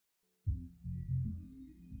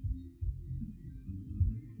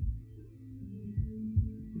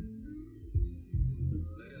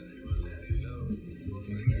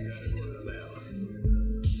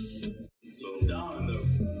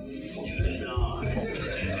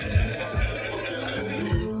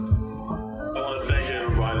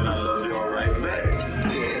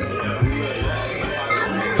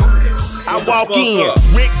I walk in.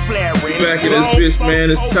 Ric Flair, back in this bitch, man.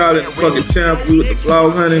 It's Charlie the fucking champ. We with the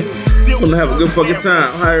vlog, honey. Gonna have a good fucking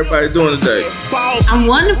time. How everybody doing today? I'm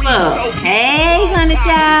wonderful. Hey, honey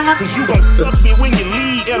child. Cause you gon' suck me when you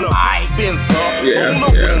leave in a Yeah.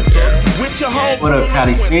 What up,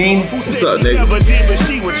 Charlie Sheen? What's up, nigga?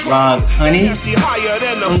 Vlog, honey.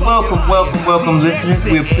 And welcome, listeners.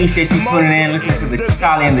 We appreciate you tuning in, listening to the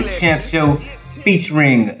Charlie and the Champ Show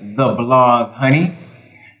featuring the Blog, honey.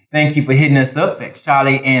 Thank you for hitting us up at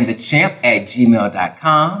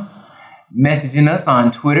charlieandthechamp@gmail.com. Messaging us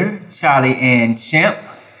on Twitter, Charlie and Champ,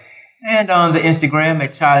 and on the Instagram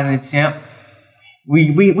at Charlie and the Champ. We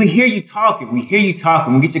hear you talking. We get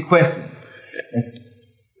your questions.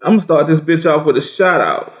 I'm gonna start this bitch off with a shout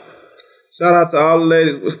out. Shout out to all the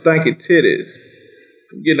ladies with stanky titties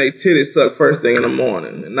for getting their titties sucked first thing in the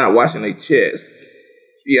morning and not washing their chest.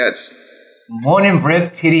 Yes. Morning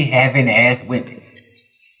breath titty having ass women.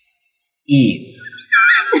 Eve.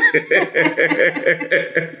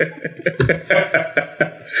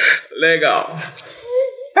 Leg off.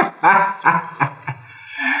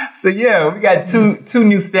 So yeah, we got two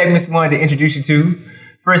new segments we wanted to introduce you to.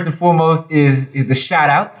 First and foremost is the shout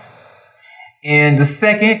outs. And the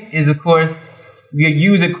second is, of course, the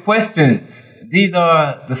user questions. These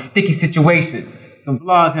are the sticky situations. So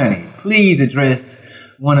Blog Honey, please address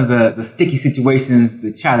one of the sticky situations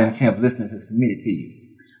the Charlie and Champ listeners have submitted to you.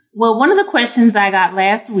 Well, one of the questions I got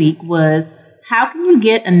last week was, how can you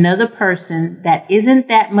get another person that isn't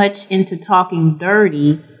that much into talking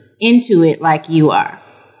dirty into it like you are?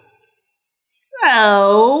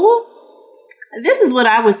 So, this is what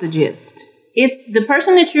I would suggest. If the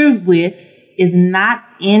person that you're with is not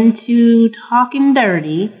into talking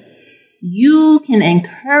dirty, you can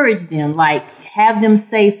encourage them, like have them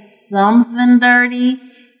say something dirty.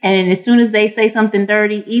 And as soon as they say something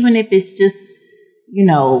dirty, even if it's just,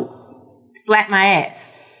 slap my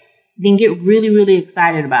ass, then get really, really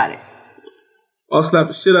excited about it. I'll slap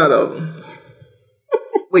the shit out of them.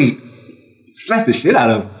 Wait, slap the shit out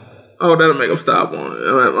of them? Oh, that'll make them stop on it.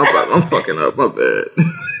 I'm fucking up. My bad.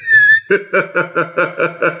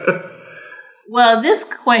 Well, this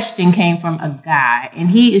question came from a guy, and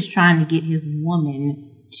he is trying to get his woman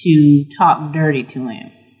to talk dirty to him.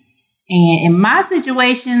 And in my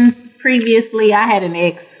situations previously, I had an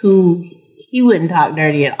ex who he wouldn't talk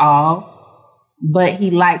dirty at all, but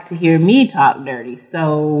he liked to hear me talk dirty.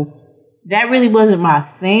 So that really wasn't my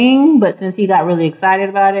thing. But since he got really excited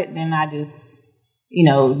about it, then I just,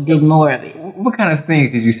 did more of it. What kind of things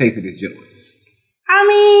did you say to this gentleman? I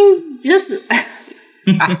mean, just stuff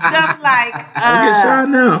like, Don't get shy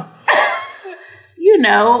now.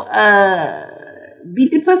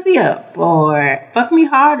 Beat the pussy up, or fuck me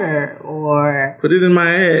harder, or put it in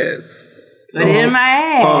my ass. Put it in my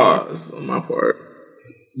ass. Pause on my part.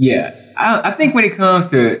 Yeah, I think when it comes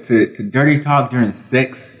to dirty talk during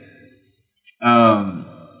sex,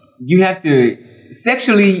 you have to,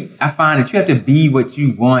 sexually, I find that you have to be what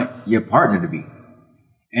you want your partner to be.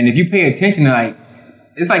 And if you pay attention to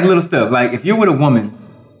it's like little stuff. Like if you're with a woman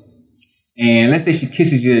and let's say she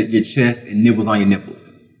kisses your chest and nibbles on your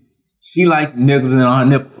nipples. She likes nibbling on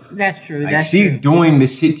her nipples. That's true. She's doing the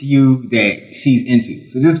shit to you that she's into.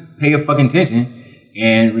 So just pay her fucking attention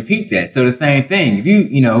and repeat that. So the same thing. If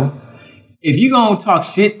you gonna talk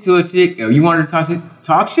shit to a chick or you want her to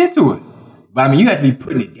talk shit to her. But you have to be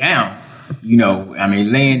putting it down.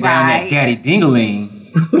 Laying down that daddy ding-a-ling.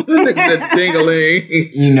 That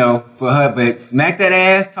ding-a-ling. For her. But smack that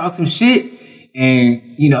ass, talk some shit, and,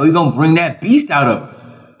 you're gonna bring that beast out of her.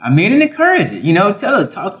 And encourage it. Tell her,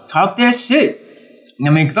 talk that shit.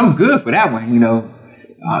 Because I'm good for that one,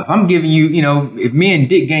 if I'm giving you, if me and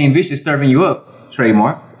Dick Game Vicious serving you up,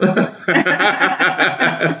 trademark.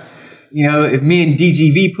 If me and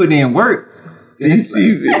DGV put in work.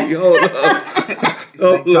 DGV, hold up.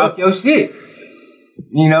 Talk your shit.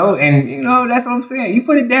 That's what I'm saying. You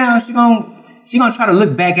put it down, she gonna try to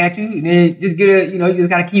look back at you, and then just you just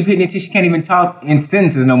gotta keep hitting it till she can't even talk in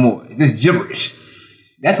sentences no more. It's just gibberish.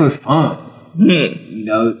 That's what's fun.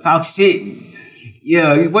 Talk shit.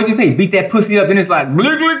 What'd you say? Beat that pussy up, and it's like,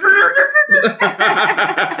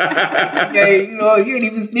 okay, you ain't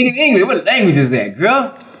even speaking English. What language is that,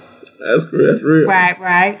 girl? That's real.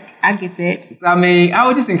 Right. I get that. So, I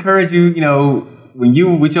would just encourage you, when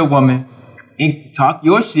you with your woman, talk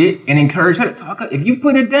your shit and encourage her to talk. If you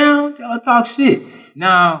put it down, tell her to talk shit.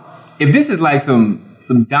 Now, if this is like some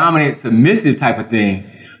dominant, submissive type of thing,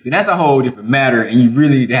 then that's a whole different matter, and you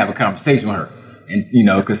really need to have a conversation with her. And,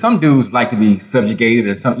 because some dudes like to be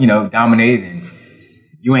subjugated or dominated, and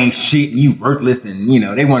you ain't shit and you worthless, and,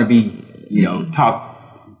 they want to be,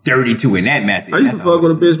 talk dirty to in that method. I used to fuck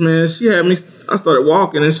with a bitch, man. She had me. I started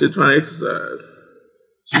walking and shit, trying to exercise.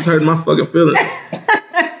 She hurt my fucking feelings.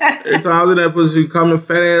 Every time I was in that pussy, she called me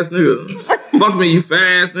fat ass nigga. Fuck me, you fat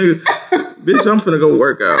ass nigga. Bitch, I'm finna go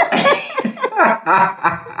work out.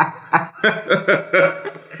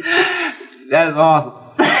 That's awesome.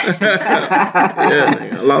 Yeah,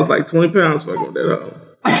 nigga. I lost like 20 pounds fucking with that hoe.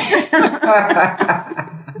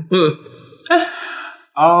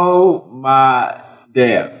 Oh my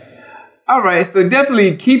damn. All right, so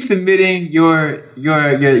definitely keep submitting your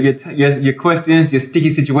questions, your sticky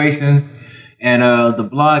situations, and the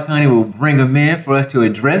blog honey will bring them in for us to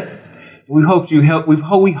address. We hope you help. We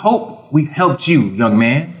hope we've helped you, young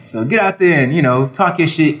man. So get out there and talk your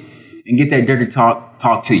shit and get that dirty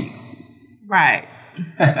talk to you. Right.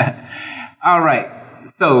 All right.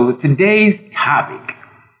 So today's topic.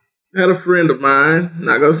 I had a friend of mine,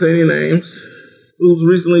 not gonna say any names, who's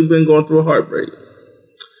recently been going through a heartbreak.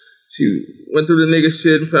 She went through the nigga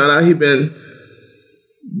shit and found out he been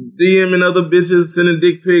DMing other bitches, sending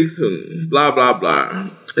dick pics and blah, blah, blah.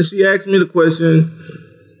 And she asked me the question,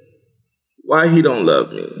 why he don't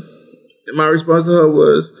love me? And my response to her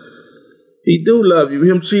was, he do love you.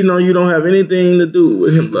 Him cheating on you don't have anything to do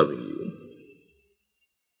with him loving you.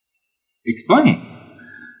 Explain.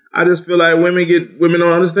 I just feel like women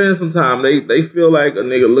don't understand sometimes. They feel like a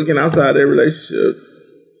nigga looking outside their relationship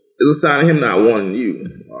is a sign of him not wanting you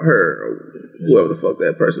or her or whoever the fuck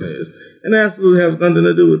that person is. And that absolutely has nothing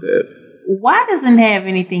to do with that. Why doesn't it have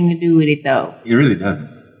anything to do with it, though? It really doesn't.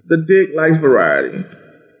 The dick likes variety.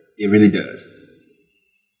 It really does.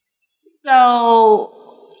 So,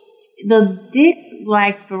 the dick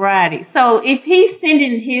likes variety. So, if he's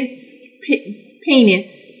sending his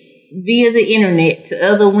penis via the internet to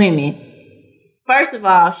other women, first of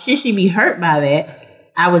all, should she be hurt by that?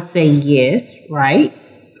 I would say yes, right?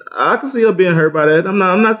 I can see her being hurt by that. I'm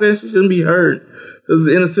not saying she shouldn't be hurt. Because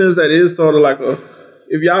in a sense, that is sort of like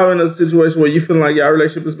if y'all in a situation where you feel like y'all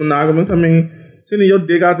relationship is monogamous, I mean, sending your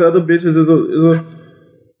dick out to other bitches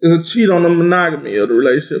is a cheat on the monogamy of the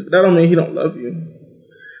relationship. But that don't mean he don't love you.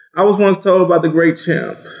 I was once told by the great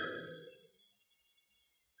champ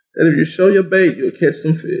that if you show your bait, you'll catch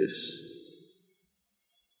some fish.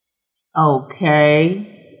 Okay.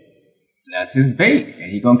 That's his bait,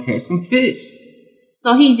 and he gonna catch some fish.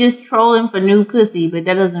 So he's just trolling for new pussy, but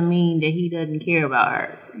that doesn't mean that he doesn't care about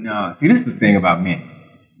her. No, see, this is the thing about men.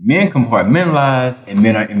 Men compartmentalize, and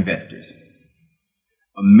men are investors.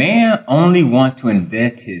 A man only wants to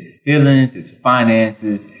invest his feelings, his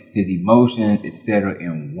finances, his emotions, etc.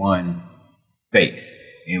 in one space,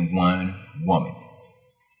 in one woman.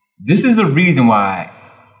 This is the reason why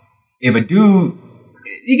if a dude,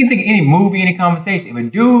 you can think of any movie, any conversation, if a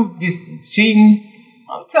dude gets cheating,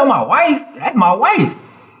 I'll tell my wife, that's my wife.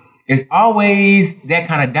 It's always that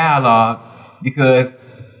kind of dialogue because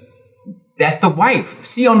that's the wife.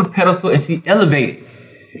 She on the pedestal and she elevated.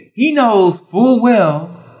 He knows full well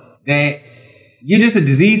that you're just a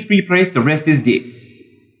disease-free place to rest his dick.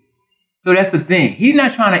 So that's the thing. He's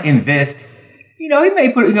not trying to invest. He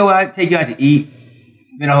may go out, take you out to eat,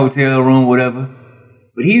 spend a hotel room, whatever.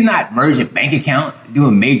 But he's not merging bank accounts,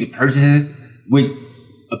 doing major purchases with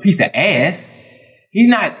a piece of ass. He's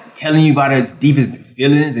not telling you about his deepest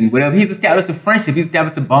feelings and whatever. He's established a friendship. He's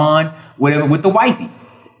established a bond, whatever, with the wifey.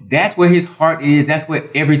 That's where his heart is. That's where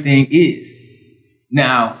everything is.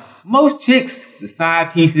 Now, most chicks, the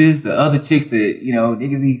side pieces, the other chicks that,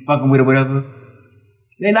 niggas be fucking with or whatever,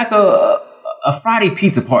 they like a Friday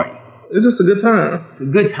pizza party. It's just a good time. It's a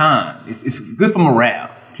good time. It's good for morale.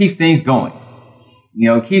 Keeps things going.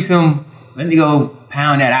 Keeps them, let me go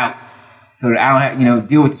pound that out so that I don't have,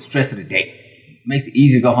 deal with the stress of the day. Makes it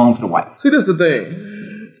easy to go home to the wife. See, that's the thing.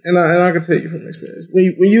 And I can tell you from experience.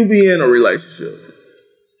 When you be in a relationship,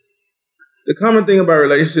 the common thing about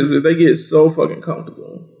relationships is they get so fucking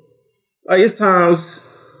comfortable. Like, it's times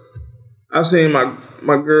I've seen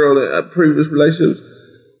my girl in a previous relationship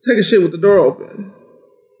take a shit with the door open.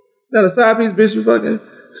 Now, the side piece bitch you fucking,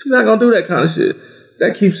 she's not gonna do that kind of shit.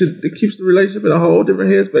 That keeps the relationship in a whole different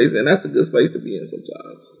headspace, and that's a good space to be in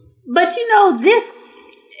sometimes. But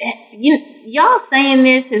y'all saying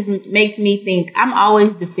this makes me think I'm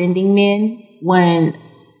always defending men when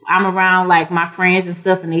I'm around like my friends and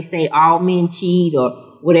stuff, and they say all men cheat or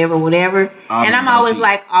whatever, and I'm always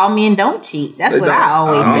like, all men don't cheat. That's what I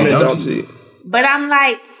always say. All men don't cheat. But I'm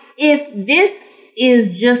like, if this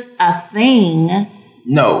is just a thing,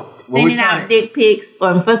 no, sending out dick pics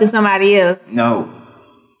or fucking somebody else, no.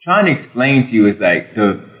 Trying to explain to you is like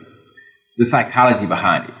the psychology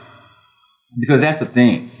behind it. Because that's the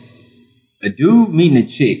thing. A dude meeting a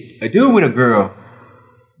chick, a dude with a girl,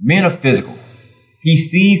 men are physical. he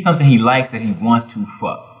sees something he likes that he wants to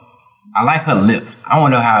fuck. I like her lips. I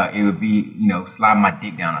want to know how it would be, sliding my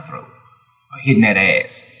dick down her throat or hitting that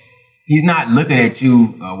ass. He's not looking at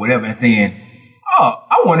you or whatever and saying, "Oh,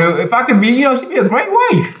 I wonder if I could be, she'd be a great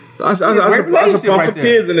wife." I should pump some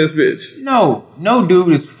kids in this bitch. No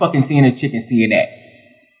dude is fucking seeing a chick and seeing that.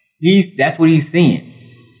 That's what he's seeing.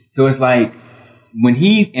 So it's like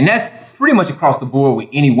and that's pretty much across the board with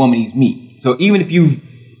any woman he's meet. So even if you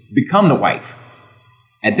become the wife,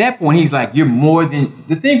 at that point he's like, you're more than.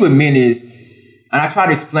 The thing with men is, and I try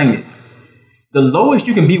to explain this, the lowest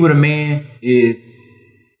you can be with a man is,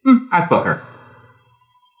 I'd fuck her.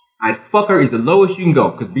 I'd fuck her is the lowest you can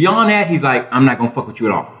go. Because beyond that, he's like, I'm not going to fuck with you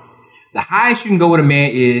at all. The highest you can go with a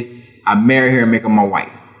man is, I marry her and make her my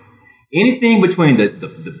wife. Anything between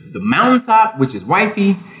the mountaintop, which is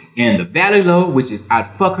wifey, and the valley low, which is I'd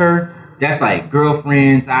fuck her, that's like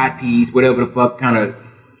girlfriend, side piece, whatever the fuck kind of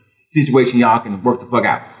situation y'all can work the fuck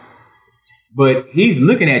out. But he's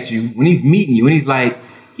looking at you when he's meeting you and he's like,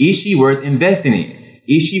 is she worth investing in?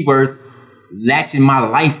 Is she worth latching my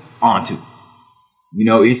life onto?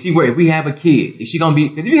 Is she worth, if we have a kid, is she going to be,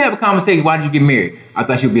 because if you have a conversation, why did you get married? I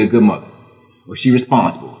thought she would be a good mother. Or she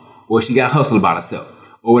responsible. Or she got hustled about herself.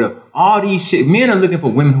 Or whatever. All these shit. Men are looking for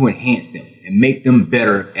women who enhance them and make them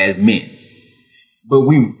better as men. But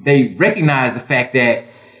they recognize the fact that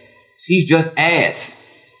she's just ass.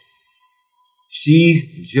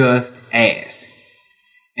 She's just ass.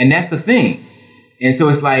 And that's the thing. And so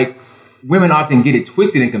it's like women often get it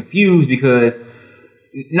twisted and confused because,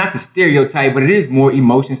 not to stereotype, but it is more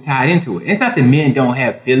emotions tied into it. It's not that men don't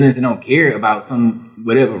have feelings and don't care about some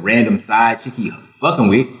whatever random side chick he fucking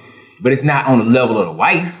with, but it's not on the level of the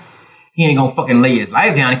wife. He ain't gonna fucking lay his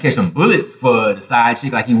life down and catch some bullets for the side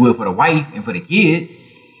chick like he would for the wife and for the kids.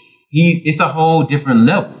 It's a whole different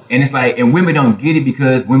level. And it's like, and women don't get it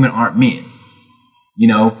because women aren't men.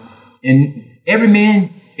 And every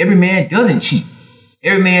man doesn't cheat.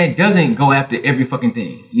 Every man doesn't go after every fucking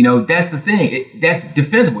thing. That's the thing. That's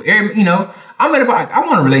defensible. I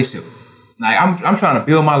want a relationship. Like, I'm trying to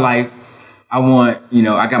build my life. I want,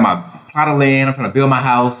 I got my plot of land. I'm trying to build my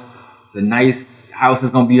house. It's a nice house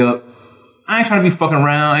that's going to be up. I ain't trying to be fucking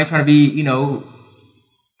around. I ain't trying to be,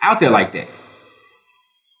 out there like that.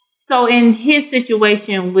 So in his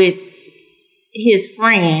situation with his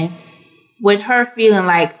friend, with her feeling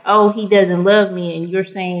like, oh, he doesn't love me, and you're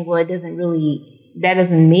saying, well, that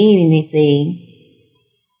doesn't mean anything.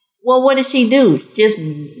 Well, what does she do? Just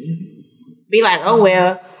be like, oh,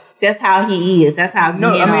 well, that's how he is. That's how men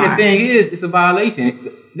are. The thing is, it's a violation.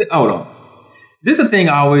 Hold on. This is a thing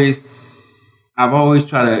I've always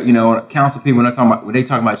tried to, counsel people when they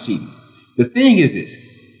talk about cheating. The thing is this.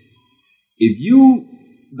 If you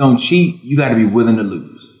gonna cheat, you got to be willing to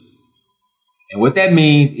lose. And what that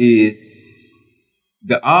means is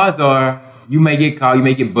the odds are you may get caught, you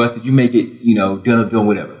may get busted, you may get, doing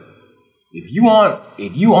whatever. If you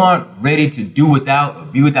aren't ready to do without or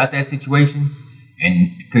be without that situation,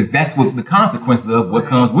 and because that's what the consequences of what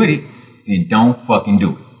comes with it, then don't fucking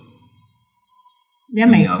do it. That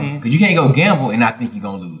makes sense. Because you can't go gamble and not think you're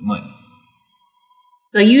gonna lose money.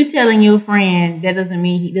 So you telling your friend that doesn't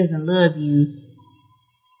mean he doesn't love you.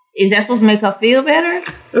 Is that supposed to make her feel better?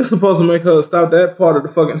 It's supposed to make her stop that part of the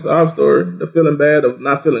fucking sob story, the feeling bad of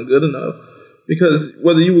not feeling good enough. Because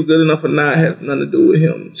whether you were good enough or not has nothing to do with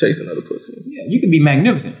him chasing other pussy. Yeah, you can be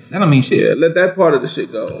magnificent. That don't mean shit. Yeah, let that part of the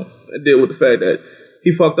shit go. And deal with the fact that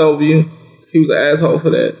he fucked over you. He was an asshole for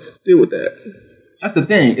that. Deal with that. That's the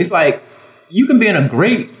thing. It's like, you can be in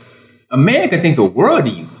a man can think the world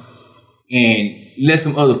of you and let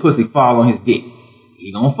some other pussy fall on his dick.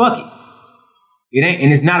 He gonna fuck it. It ain't,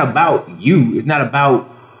 and it's not about you. It's not about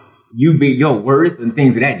you being your worth and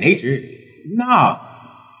things of that nature. Nah.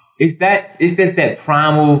 It's just that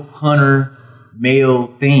primal hunter male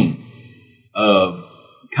thing of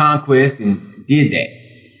conquest and did that.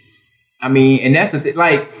 And that's the thing.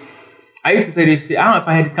 Like, I used to say this shit. I don't know if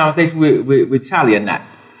I had this conversation with Charlie or not.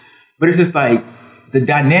 But it's just like the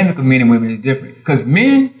dynamic of men and women is different. Because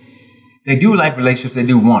men, they do like relationships, they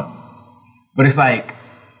do want them. But it's like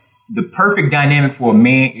the perfect dynamic for a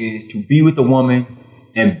man is to be with a woman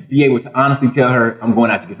and be able to honestly tell her, I'm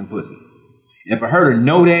going out to get some pussy. And for her to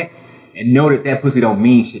know that and know that pussy don't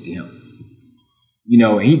mean shit to him.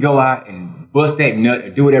 And he go out and bust that nut or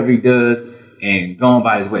do whatever he does and go on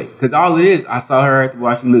by his way. Because all it is, I saw her at the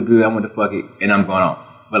bar, she looked good, I want to fuck it, and I'm going on.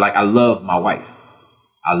 But like, I love my wife.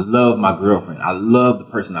 I love my girlfriend. I love the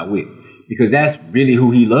person I'm with. Because that's really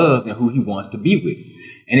who he loves and who he wants to be with.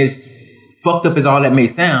 And it's fucked up as all that may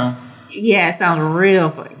sound. Yeah, it sounds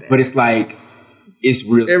real fucked up. But it's like, it's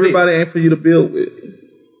real. Everybody ain't for you to build with.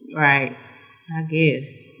 Right. I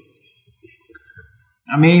guess.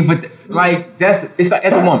 I mean, but like it's like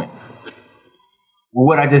as a woman. Well,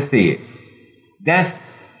 what I just said, that's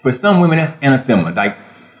for some women that's anathema. Like,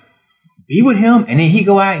 be with him and then he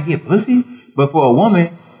go out and get pussy. But for a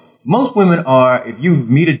woman, most women are, if you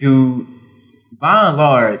meet a dude, by and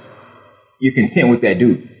large, you're content with that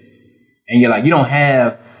dude. And you're like, you don't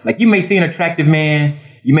have, like, you may see an attractive man,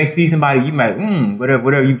 you may see somebody, you might,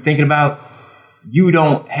 whatever you're thinking about, you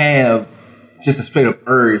don't have just a straight up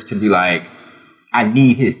urge to be like, I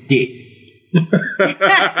need his dick.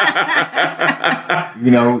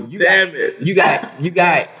 You know, you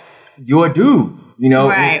got your dude, you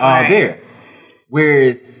know, and it's all there.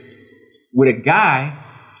 Whereas with a guy,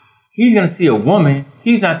 he's gonna see a woman,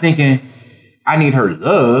 he's not thinking, I need her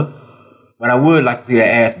love, but I would like to see that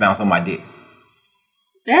ass bounce on my dick.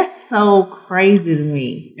 That's so crazy to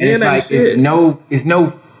me. And it's like it's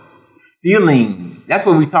no feeling. That's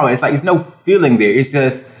what we talk about. It's like it's no feeling there. It's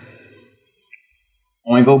just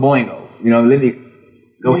oingo boingo. You know, let me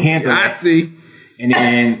go handle that. And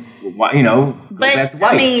then, you know, go back to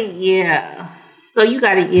wife. I mean, yeah. So you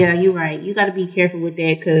gotta, you're right. You gotta be careful with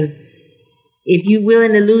that, because if you're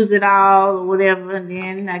willing to lose it all or whatever,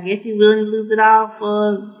 then I guess you're willing to lose it all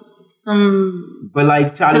for some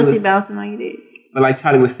pussy bouncing on your dick. But like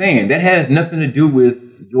Charlie was saying, that has nothing to do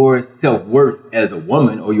with your self-worth as a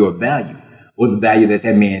woman or your value or the value that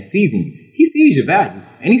man sees in you. He sees your value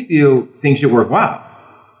and he still thinks you're worthwhile.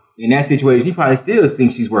 In that situation, he probably still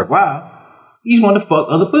thinks she's worthwhile. He just want to fuck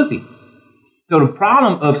other pussy. So the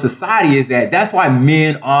problem of society is that's why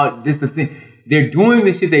men are, this the thing, they're doing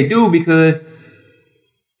the shit they do because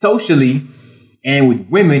socially and with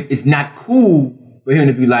women, it's not cool for him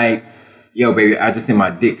to be like, yo, baby, I just sent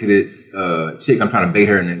my dick to this chick. I'm trying to bait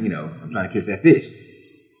her and then, you know, I'm trying to catch that fish.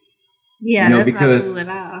 Yeah, you know, that's not cool at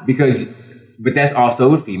all. But that's also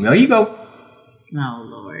with female ego. Oh,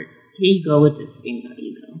 Lord. Here you go with this female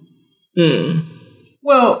ego.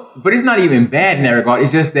 Well, but it's not even bad in that regard.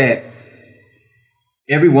 It's just that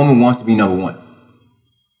every woman wants to be number one.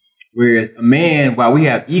 Whereas a man, while we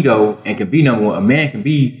have ego and can be number one, a man can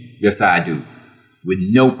be your side dude with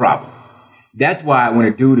no problem. That's why when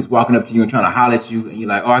a dude is walking up to you and trying to holler at you and you're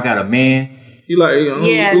like, oh, I got a man. You like,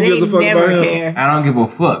 who gives a fuck about him? Care. I don't give a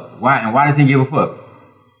fuck. Why? And why does he give a fuck?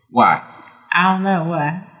 Why? I don't know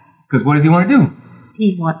why. Because what does he want to do?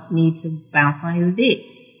 He wants me to bounce on his dick.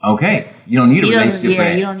 Okay. You don't need a relationship for that.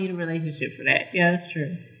 Yeah, you don't need a relationship for that. Yeah, that's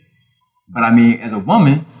true. But I mean, as a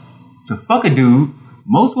woman, to fuck a dude,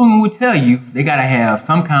 most women would tell you they got to have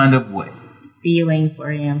some kind of what? Feeling for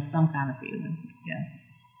him. Some kind of feeling. Yeah.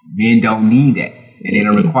 Men don't need that. And they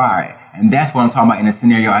don't require it. And that's what I'm talking about in the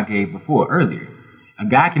scenario I gave before earlier. A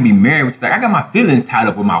guy can be married, which is like, I got my feelings tied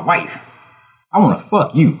up with my wife. I want to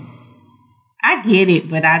fuck you. I get it,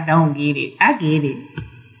 but I don't get it. I get it.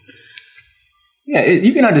 Yeah,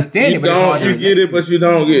 you can understand it, but you get it, but you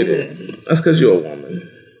don't get it. That's because you're a woman.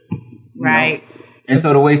 Right. You know? And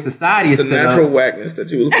so the way society is set up. It's the natural whackness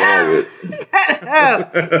that you was born with.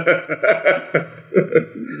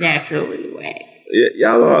 Naturally whack. Yeah,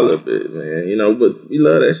 y'all are a little bit, man. You know, but we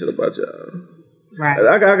love that shit about y'all. Right.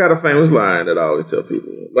 I got a famous line that I always tell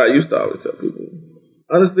people. Well, I used to always tell people.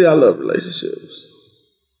 Honestly, I love relationships.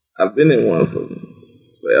 I've been in one for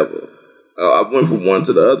forever. I went from one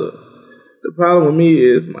to the other. The problem with me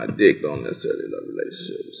is my dick don't necessarily love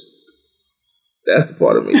relationships. That's the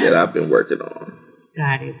part of me that I've been working on.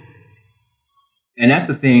 Got it. And that's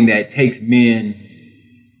the thing that takes men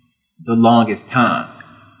the longest time.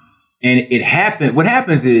 And it happens. What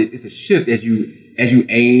happens is it's a shift as you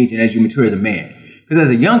age and as you mature as a man. Because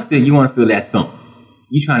as a youngster, you want to feel that thump.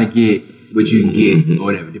 You're trying to get what you can get or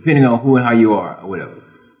whatever, depending on who and how you are or whatever.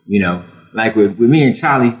 You know, like with me and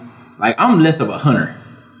Charlie, like I'm less of a hunter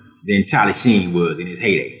than Charlie Sheen was in his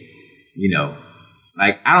heyday. You know,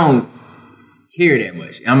 like I don't care that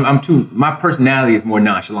much. My personality is more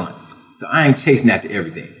nonchalant. So I ain't chasing after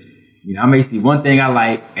everything. You know, I may see one thing I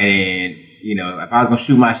like and, you know, if I was going to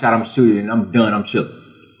shoot my shot, I'm going to shoot it and I'm done, I'm chilling.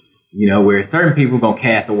 You know, where certain people going to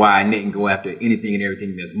cast a wide net and go after anything and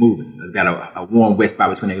everything that's moving. It's got a warm wet spot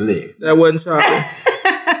between their legs. That wasn't Charlie.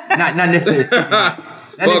 not necessarily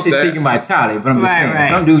speaking about Charlie, but I'm just saying. Right.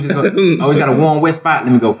 Some dudes just go, oh, he's got a warm wet spot,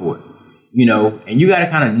 let me go for it. You know, and you got to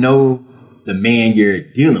kind of know the man you're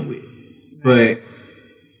dealing with. But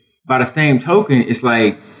by the same token, it's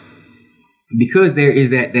like, because there is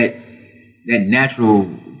that natural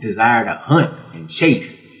desire to hunt and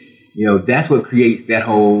chase, you know, that's what creates that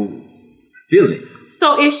whole feeling.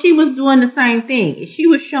 So if she was doing the same thing, if she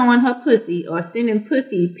was showing her pussy or sending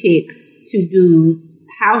pussy pics to dudes,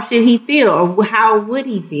 how should he feel or how would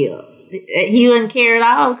he feel? He wouldn't care at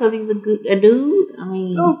all because he's a dude. I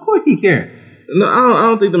mean, No, of course he cared. No, I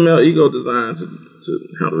don't think the male ego designed to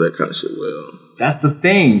handle that kind of shit well. That's the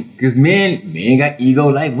thing, because men got ego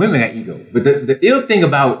like women got ego. But the ill thing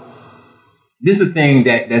about this is the thing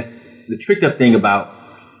that's the tricked up thing about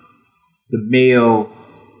the male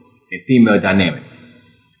and female dynamic.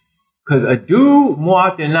 Because a dude, more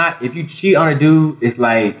often than not, if you cheat on a dude, it's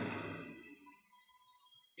like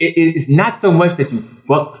it's not so much that you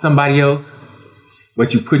fuck somebody else,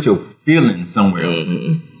 but you put your feelings somewhere else.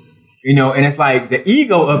 Mm-hmm. You know, and it's like the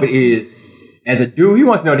ego of it is, as a dude, he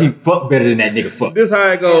wants to know that he fuck better than that nigga fuck. This how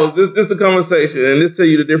it goes. This the conversation, and this tell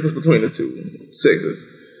you the difference between the two sexes.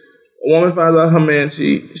 A woman finds out her man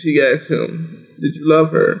cheat. She asks him, "Did you love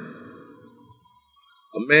her?"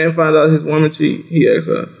 A man finds out his woman cheat. He asks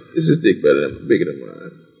her, "Is his dick bigger than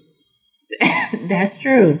mine?" That's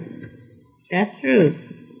true. That's true.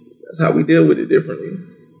 That's how we deal with it differently.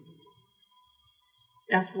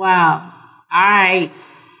 That's wild. All right.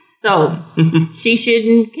 So she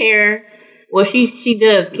shouldn't care. Well, she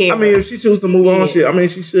does care. I mean, if she chooses to move on, shit, I mean,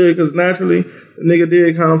 she should, because naturally, the nigga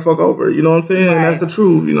did kind of fuck over her. You know what I'm saying? Right. And that's the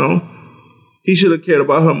truth, you know? He should have cared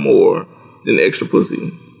about her more than the extra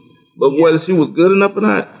pussy. But whether she was good enough or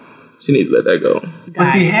not, she need to let that go.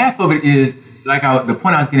 But see, half of it is, like the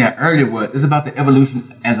point I was getting at earlier was, it's about the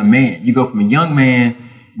evolution as a man. You go from a young man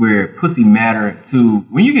where pussy matter to,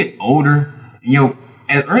 when you get older, and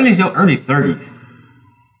as early as your early 30s,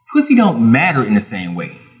 pussy don't matter in the same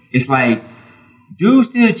way. It's like, dudes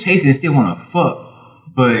still chasing and still want to fuck,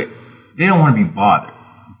 but they don't want to be bothered.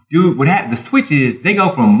 Dude, the switch is, they go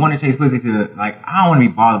from wanting to chase pussy to, like, I don't want to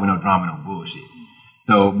be bothered with no drama, no bullshit.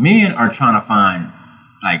 So men are trying to find,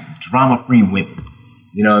 like, drama-free women.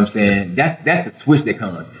 You know what I'm saying? That's the switch that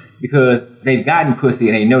comes. Because they've gotten pussy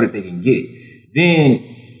and they know that they can get it. Then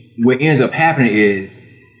what ends up happening is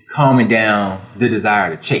calming down the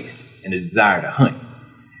desire to chase and the desire to hunt.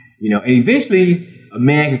 You know, and eventually a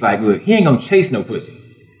man is like, look, he ain't gonna chase no pussy.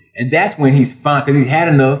 And that's when he's fine, because he's had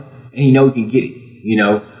enough and he know he can get it. You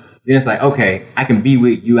know? Then it's like, okay, I can be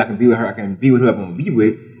with you, I can be with her, I can be with whoever I want to be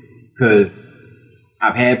with, because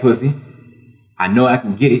I've had pussy. I know I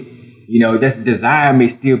can get it. You know, that desire may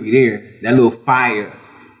still be there, that little fire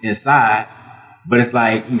inside, but it's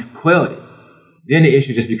like he's quelled it. Then the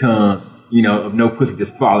issue just becomes, you know, of no pussy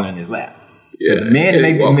just falling in his lap. Yeah, the man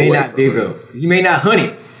may not be able, he may not hunt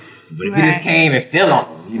it, but if he just came and fell on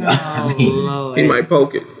him, you know, I mean, Lord. He might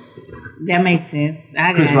poke it. That makes sense.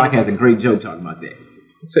 Chris Rock has a great joke talking about that.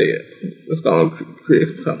 Say it. Let's go and create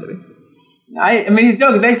some comedy. I mean, his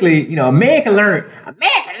joke is basically, you know, a man can learn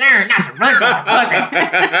not to run from a pussy.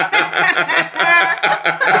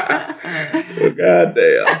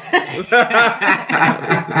 Goddamn.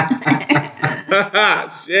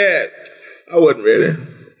 Shit. I wasn't ready.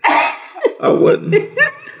 I wasn't.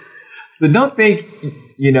 So don't think,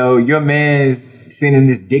 you know, your man's sending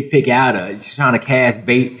this dick pic out or trying to cast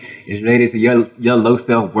bait is related to your low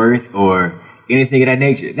self-worth or anything of that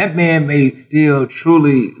nature. That man may still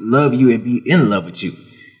truly love you and be in love with you.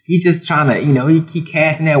 He's just trying to, you know, he keep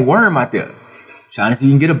casting that worm out there, trying to see if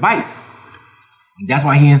he can get a bite. And that's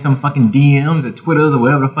why he in some fucking DMs or Twitters or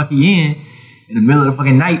whatever the fuck he in the middle of the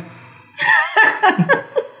fucking night.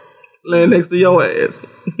 Laying next to your ass.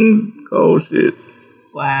 Cold shit.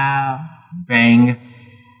 Wow. Bang.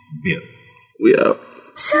 Bill. We out.